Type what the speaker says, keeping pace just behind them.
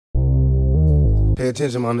Pay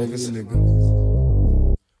attention, my niggas.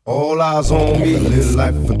 All eyes on me, live the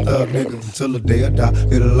life of a thug nigga until the day I die.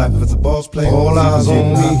 Live the life as a boss player. All eyes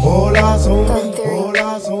on me, all eyes on me, all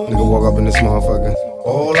eyes on me. Nigga walk up in this motherfucker.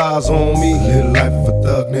 All eyes on me, live the life of a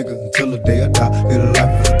thug nigga until the day I die. Live the life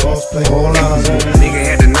as a boss player. All eyes on me. Nigga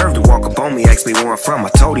had the nerve to walk up on me, ask me where I'm from. I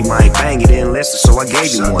told him I ain't bang, he didn't listen, so I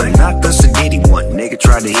gave him one. Not the Sagitty one. Nigga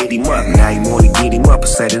tried to hit him up. Now he wanna get him up and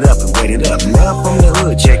set it up and wait it up. Now from the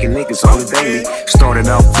hood, checking niggas on the daily. Started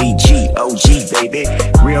off VG, OG, baby.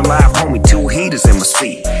 Real life homie, 2 heaters in my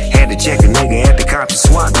seat. Had to check a nigga at the cops and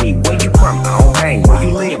swat me. Where you from? I don't hang. Where you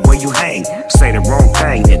live? Where you hang? Say the wrong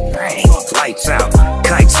thing and bang. Lights out,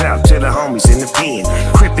 kites out to the homies in the pen.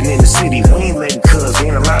 Crippin' in the city, we ain't letting cuz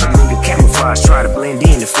in. A lot of niggas camouflage, try to blend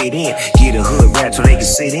in to fit in. Get a hood rat so they can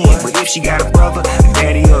sit in. But if she got a brother, a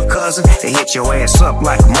daddy or a cousin, they hit your ass up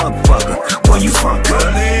like a motherfucker. Where you from, cuz?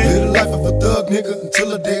 Live the life of a thug nigga until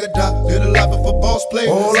the day I die. Live the life of a boss player.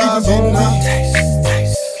 All eyes on me.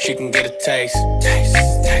 She can get a taste.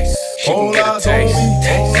 She can get a taste.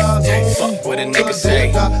 Fuck what a nigga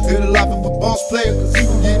say. Live the life of a boss player, cause he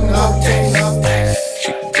can get out.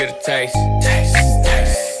 She can get a taste.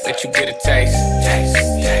 Let you get a taste.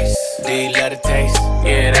 Do you love the taste?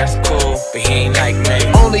 Yeah, that's cool, but he ain't like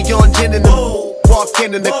me. Only on gin in the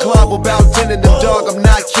walking in the club about 10 of them, dog. I'm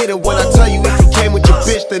not kidding when I tell you if you came with your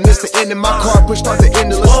bitch, then it's the end of my car. Push start the end,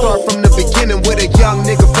 let's start from the beginning with a young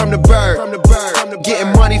nigga from the bird.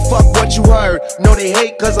 Getting money, fuck what you heard. No, they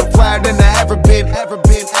hate cause I'm flyer than I ever been.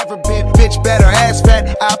 Bitch better ass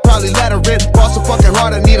fat, I'll probably let her in. Boss so fucking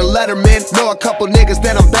hard, I need a letterman. Know a couple niggas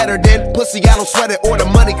that I'm better than. Pussy, I don't sweat it or the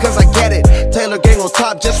money cause I get it. Taylor gang on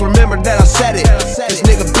top, just remember that I said it. This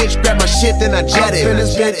nigga bitch grab my shit, then I jet it.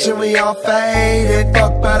 This bitch and we all faded.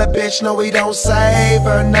 Fuck by the bitch, no we don't save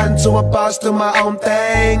her. Nothing to a boss, do my own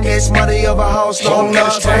thing. It's money over house, no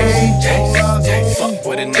love. Fuck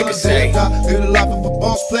what a nigga say. Live the life of a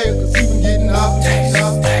boss player, cause he been getting out.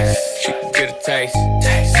 She can get a taste.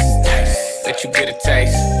 Let you get a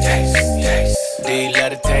taste. Do you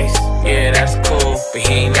love the taste? Yeah, that's cool, but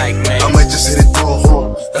he ain't like me. I might just hit it through a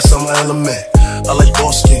horn, that's on my element. I like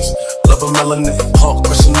boss kings, love a melanin. Hawk,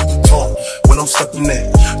 question you can talk when I'm stepping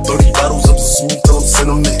in. 30 bottles of the soup till I'm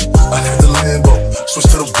sentiment. I had the Lambo, switch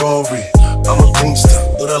to the Rory. I'm a gangster,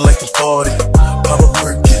 but I like to party. Pop a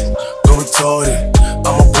Birkin, go retarded.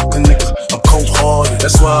 I'm a broken nigga, I'm cold-hearted.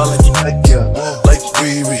 That's why I like you like ya, like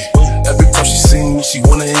Riri. Every time she see me, she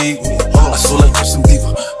wanna eat me. I saw like Justin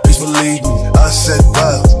Bieber, please believe me. I said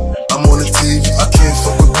wow, I'm on the TV. I can't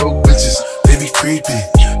fuck with broke bitches, they be creepy.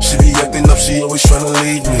 She be acting up, she always tryna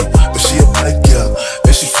leave me. But she a black girl,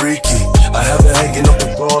 and she freaky. I have her hanging up the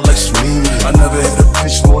ball like she mean me. I never hit a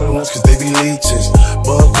bitch more than once cause they be leeches.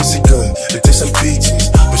 But pussy good, it tastes like peaches.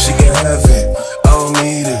 But she can have it, I don't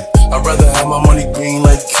need it. I'd rather have my money green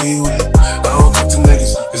like kiwi. I don't talk to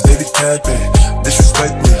niggas, cause they be capping.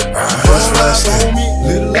 Disrespect me, bust blasting.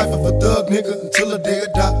 Live the life of a thug nigga until the day I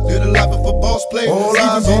die. Live the life of a boss player. All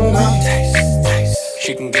eyes on me.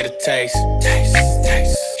 She can get a taste.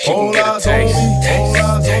 She can get a taste.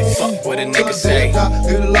 Fuck what a nigga say.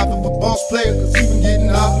 Live the life of a boss player, cause he been getting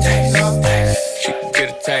out. She can get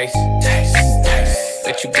a taste.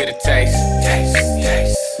 Let you get a taste.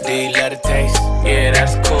 Do you love the taste? Yeah,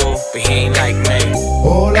 that's cool, but he ain't like me.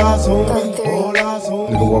 All eyes on me, all eyes on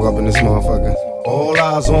me. Nigga walk up in this motherfucker. All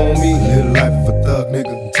eyes on me, live the life of a thug nigga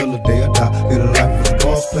until the day I die. Live the life of a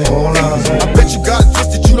boss player. All eyes on me. I bet you got it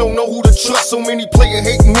twisted, you don't know who to trust. So many player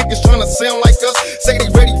hating niggas trying to sound like us. Say they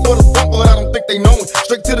ready for the bump, but I don't think they know it.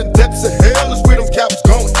 Straight to the depths of hell is where them cowards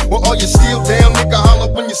going. Well, all you still down, nigga, holler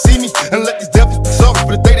when you see me. And let these devils be sorry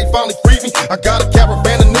for the day they finally free me. I got a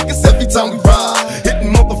caravan of niggas every time we ride, hitting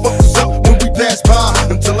motherfuckers up when we pass by.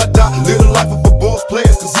 Until I die, live the life of a boss player.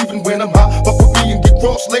 Cause even when I'm high, fuck with me and get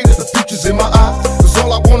crossed later. The future's in my eyes. Cause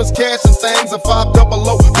all I want is cash and things. A 500,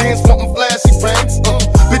 bands wanting flashy rings.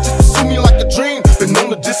 Bitches pursue me like a dream. Been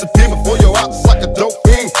known to disappear before your eyes, it's like a dope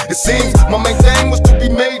thing. It seems my main thing was to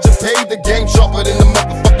be major, paid the game sharper than the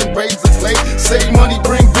motherfucking razor blade. Save money,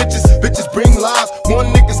 bring bitches, bitches bring lies.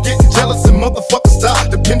 One nigga's getting jealous and motherfuckers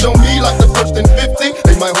die. Depend on me like the first and 15.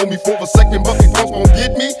 They might hold me for a second, but they won't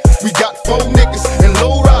get me. We got 4 niggas and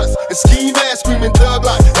low riders and ski masks screaming thug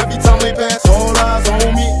like every time they pass. All eyes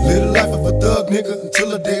on me, live the life of a thug nigga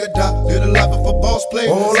until the day I die. Live the life of a boss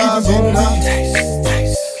player. All eyes on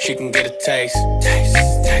me. She can get a taste.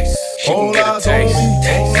 She can get a taste.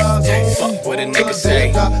 Fuck what a nigga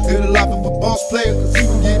say. Live the life of a boss player, cause he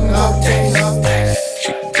been getting out.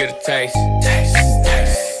 She can get a taste.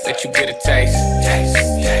 Let you get a taste.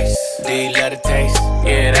 Do Do you love the taste?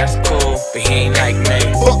 Yeah, that's cool, but he ain't like me.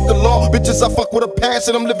 Fuck the law, bitches, I fuck with a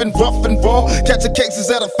passion. I'm living rough and raw, catching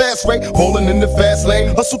cases at a fast rate, rolling in the fast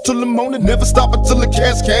lane. Hustle till the morning, never stop until the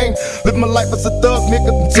cash came. Live my life as a thug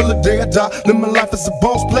nigga until the day I die. Live my life as a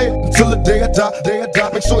boss player until the day I die.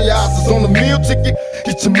 Make sure your eyes is on the meal ticket.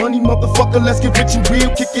 Get your money, motherfucker, let's get rich and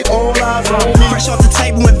real. Kick it, all eyes on me. Fresh off the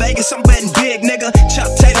table in Vegas, I'm betting big, nigga.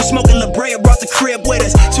 Chop tater, smoking La Brea, brought the crib with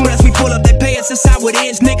us. Soon as we pull up, they pay us, it's how it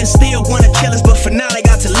is. Niggas still wanna kill us, but for now they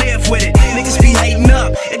got to live with it. Niggas be hating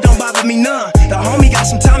up, it don't bother me none. The homie got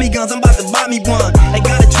some Tommy guns, I'm about to buy me one. They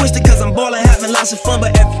got it twisted cause I'm ballin', having lots of fun.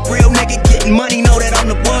 But every real nigga getting money know that I'm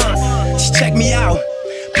the one. Just check me out,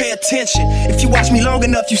 pay attention. If you watch me long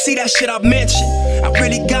enough, you see that shit I mentioned. I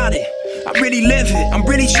really got it, I really live it. I'm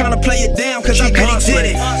really tryna play it down cause I really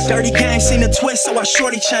did it. Dirty game seen a twist so I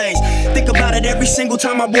shorty changed. Think about it every single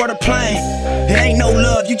time I board a plane. It ain't no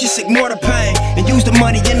love, you just ignore the pain and use the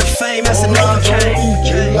money and the fame as a name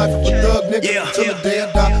change. Live life of a thug nigga till the day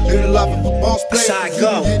I die. Live the life of a boss player. That's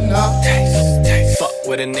how I go. Taste. Fuck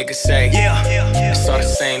what a nigga say. It's all the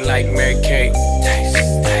same like Mary Kate.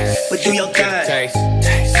 But do your thing. Taste. I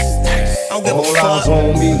don't give a All eyes fuck.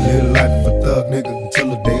 on me. Live the life of a thug nigga until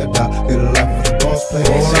the day I die. Live the life of a boss player.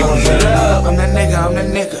 I'm that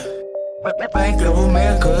nigga. Bank of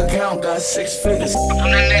America account got 6 figures.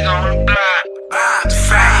 I'm that nigga on the block.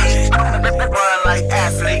 Fast. Run like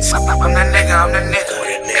athletes. I'm that nigga.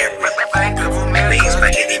 Bank of America. By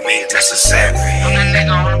any means necessary. I'm that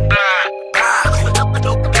nigga on the block.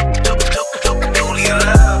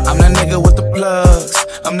 I'm that nigga with the plugs.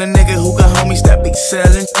 I'm the nigga who got homies that be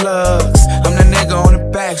selling plugs. I'm the nigga on the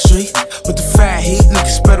back street with the fat heat.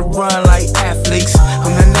 Niggas better run like athletes.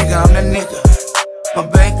 I'm that nigga. My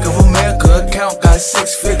Bank of America account got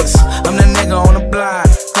 6 figures. I'm the nigga on the block.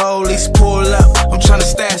 Police pull up. I'm tryna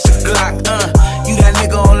stash a Glock. You that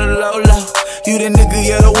nigga on the low. You the nigga,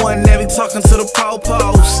 you're the one that be talking to the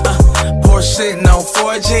po-pos. Porsche sitting on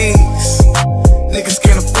 4Gs. Niggas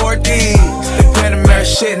can't afford these. They Panamera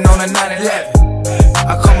shitting on a 911.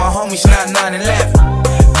 I call my homies not 911.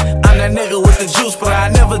 I'm that nigga with the juice, but I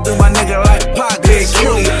never do my nigga like Pac. Big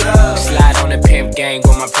cutie. Slide on the pimp gang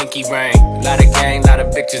with my pinky ring. Lot of gang, lot of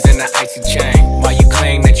bitches in the icy chain. While you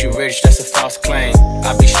claim that you rich, that's a false claim.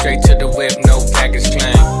 I be straight to the whip, no package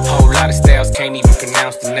claim. Whole lot of styles, can't even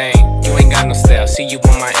pronounce the name. You ain't got no style, see you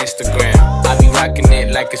on my Instagram. I be rocking it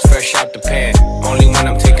like it's fresh out the pan. Only when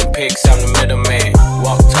I'm taking pics, I'm the middleman.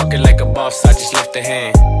 Walk talking like a boss, I just lift a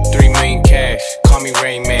hand. 3 million cash, call me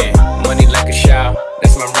Rain Man. Money like a shower,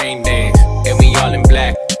 that's my rain dance. And we all in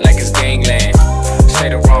black, like it's gangland. Say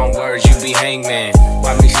the wrong words, you be hangman.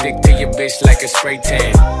 Why me stick to your bitch like a spray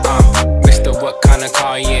tan? Mister, what kind of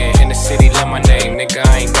car you in? In the city, love my name, nigga,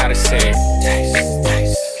 I ain't gotta say it.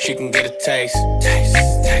 Taste. She can get a taste.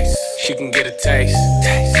 She can get a taste.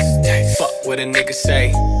 Fuck what a nigga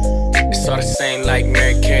say. It's all the same like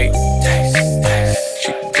Mary Kate.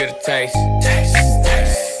 She can get a taste.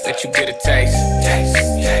 Let you get a taste.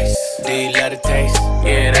 Do you love the taste?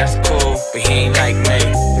 Yeah, that's cool, but he ain't like me.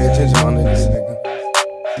 Pay attention, my niggas, nigga.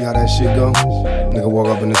 See how that shit go? Nigga walk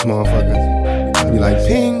up in this motherfucker. Be like,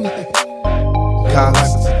 ping. Kyle, life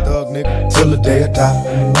is a thug, nigga. Till the day I die.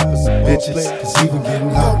 Life is some bitches. It's even getting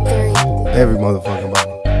hot. Every motherfucking body.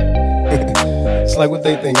 It's like what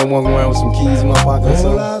they think. I'm walking around with some keys in my pocket or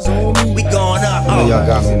something. We going up. I know y'all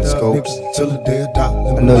got me in the scopes. Till the day I die.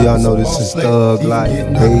 I know y'all know this is thug life,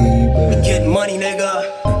 baby. Getting money, nigga.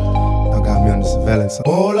 Y'all got me on the surveillance.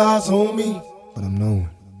 All eyes on me, but I'm knowing.